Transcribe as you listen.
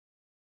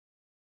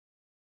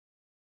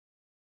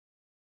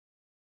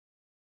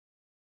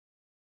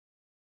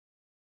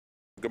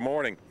Good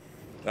morning.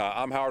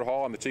 I'm Howard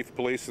Hall. I'm the Chief of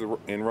Police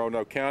in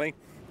Roanoke County.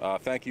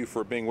 Thank you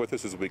for being with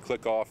us as we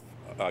kick off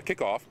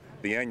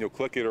the annual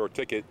Click It or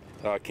Ticket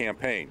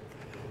campaign.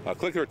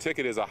 Click It or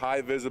Ticket is a high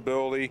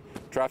visibility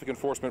traffic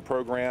enforcement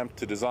program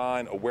to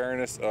design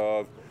awareness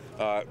of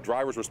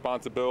drivers'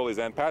 responsibilities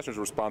and passengers'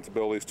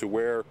 responsibilities to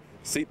wear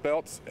seat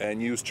belts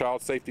and use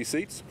child safety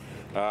seats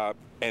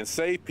and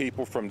save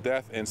people from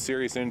death and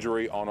serious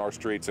injury on our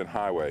streets and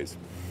highways.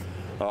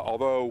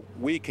 Although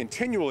we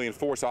continually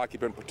enforce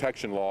occupant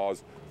protection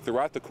laws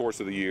throughout the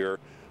course of the year,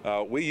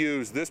 we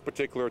use this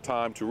particular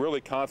time to really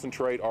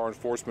concentrate our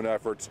enforcement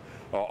efforts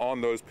on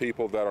those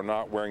people that are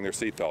not wearing their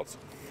seat belts.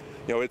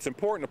 You know, it's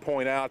important to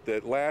point out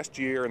that last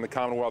year in the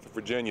Commonwealth of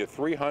Virginia,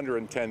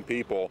 310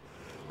 people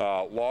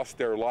lost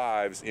their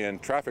lives in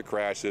traffic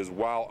crashes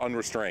while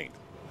unrestrained.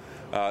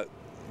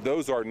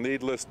 Those are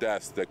needless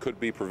deaths that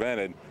could be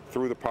prevented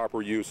through the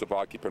proper use of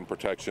occupant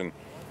protection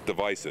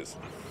devices.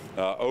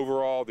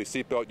 Overall, the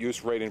seatbelt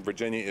use rate in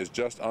Virginia is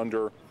just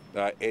under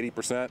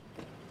 80%.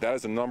 That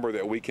is a number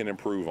that we can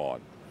improve on.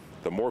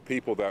 The more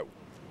people that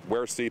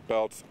wear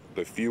seatbelts,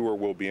 the fewer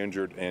will be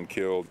injured and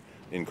killed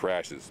in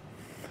crashes.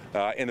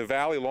 In the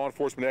Valley, law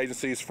enforcement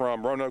agencies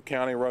from Roanoke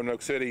County,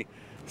 Roanoke City,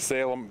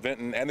 Salem,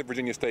 Vinton, and the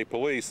Virginia State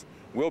Police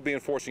will be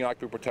enforcing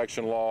occupant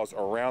protection laws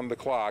around the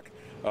clock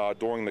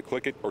during the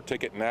Click It or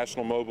Ticket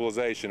National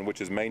Mobilization,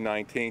 which is May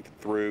 19th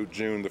through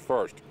June the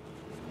 1st.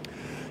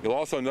 You'll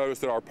also notice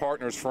that our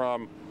partners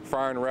from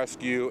Fire and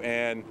Rescue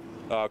and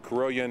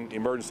Carilion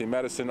Emergency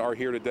Medicine are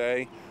here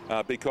today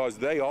because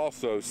they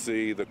also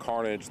see the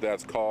carnage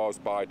that's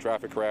caused by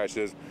traffic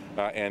crashes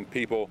and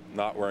people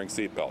not wearing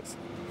seatbelts.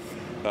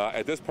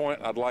 At this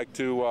point, I'd like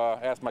to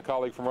ask my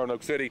colleague from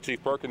Roanoke City,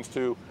 Chief Perkins,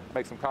 to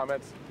make some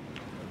comments.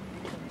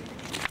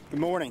 Good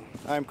morning.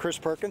 I'm Chris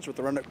Perkins with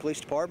the Roanoke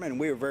Police Department, and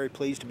we are very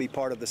pleased to be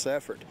part of this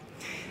effort.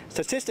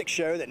 Statistics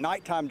show that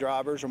nighttime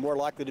drivers are more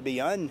likely to be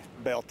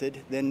unbelted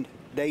than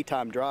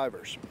daytime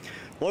drivers.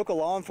 Local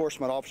law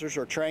enforcement officers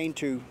are trained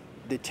to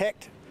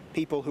detect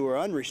people who are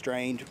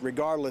unrestrained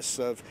regardless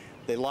of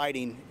the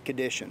lighting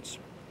conditions.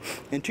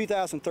 In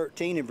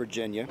 2013 in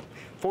Virginia,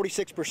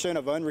 46%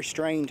 of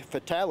unrestrained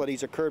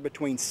fatalities occurred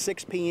between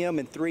 6 p.m.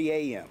 and 3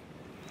 a.m.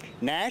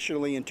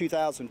 Nationally in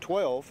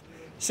 2012,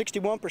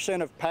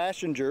 61% of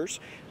passengers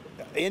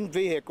in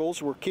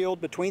vehicles were killed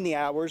between the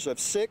hours of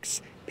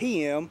 6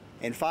 p.m.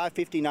 and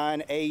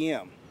 5:59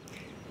 a.m.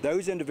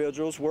 Those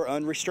individuals were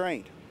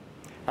unrestrained.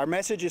 Our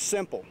message is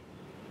simple.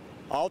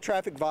 All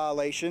traffic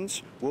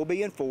violations will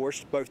be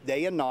enforced both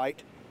day and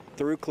night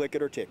through Click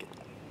It or Ticket.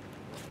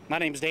 My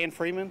name is Dan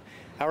Freeman.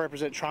 I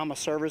represent Trauma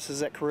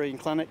Services at Carilion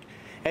Clinic.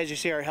 As you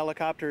see, our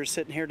helicopter is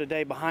sitting here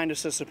today behind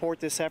us to support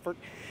this effort.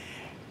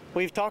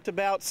 We've talked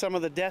about some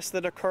of the deaths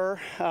that occur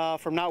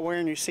from not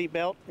wearing your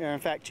seatbelt. In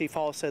fact, Chief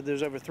Hall said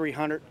there's over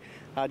 300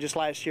 just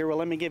last year. Well,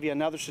 let me give you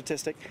another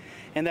statistic,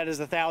 and that is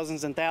the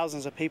thousands and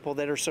thousands of people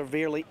that are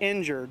severely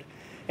injured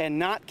and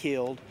not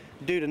killed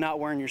due to not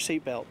wearing your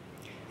seatbelt.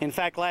 In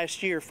fact,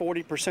 last year,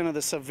 40% of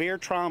the severe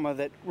trauma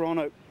that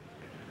Roanoke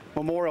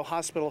Memorial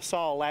Hospital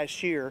saw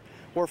last year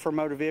were for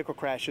motor vehicle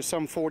crashes,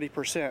 some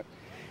 40%.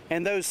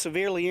 And those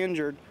severely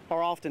injured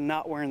are often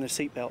not wearing the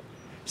seatbelt.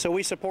 So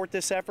we support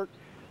this effort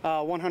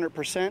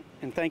 100%,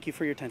 and thank you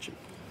for your attention.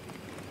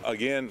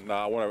 Again,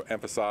 I want to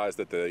emphasize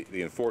that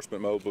the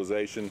enforcement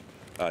mobilization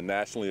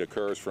nationally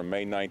occurs from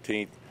May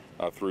 19th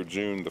through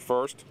June the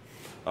 1st.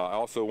 I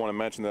also want to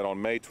mention that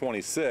on May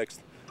 26th,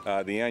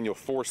 the annual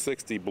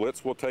 460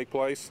 Blitz will take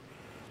place.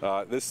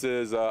 This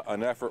is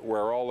an effort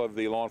where all of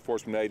the law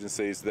enforcement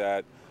agencies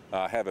that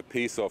have a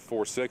piece of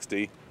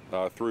 460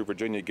 through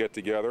Virginia get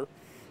together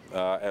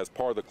as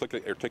part of the Click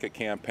It or Ticket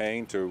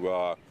campaign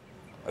to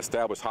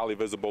establish highly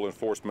visible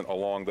enforcement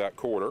along that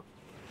corridor.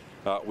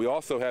 We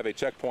also have a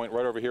checkpoint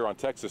right over here on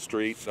Texas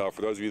Street.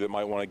 For those of you that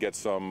might want to get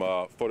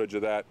some footage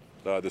of that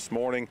this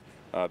morning,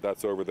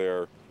 that's over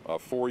there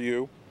for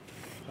you.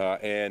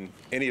 And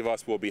any of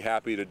us will be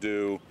happy to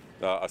do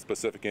a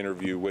specific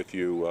interview with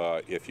you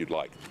if you'd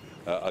like.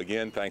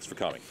 Again, thanks for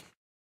coming.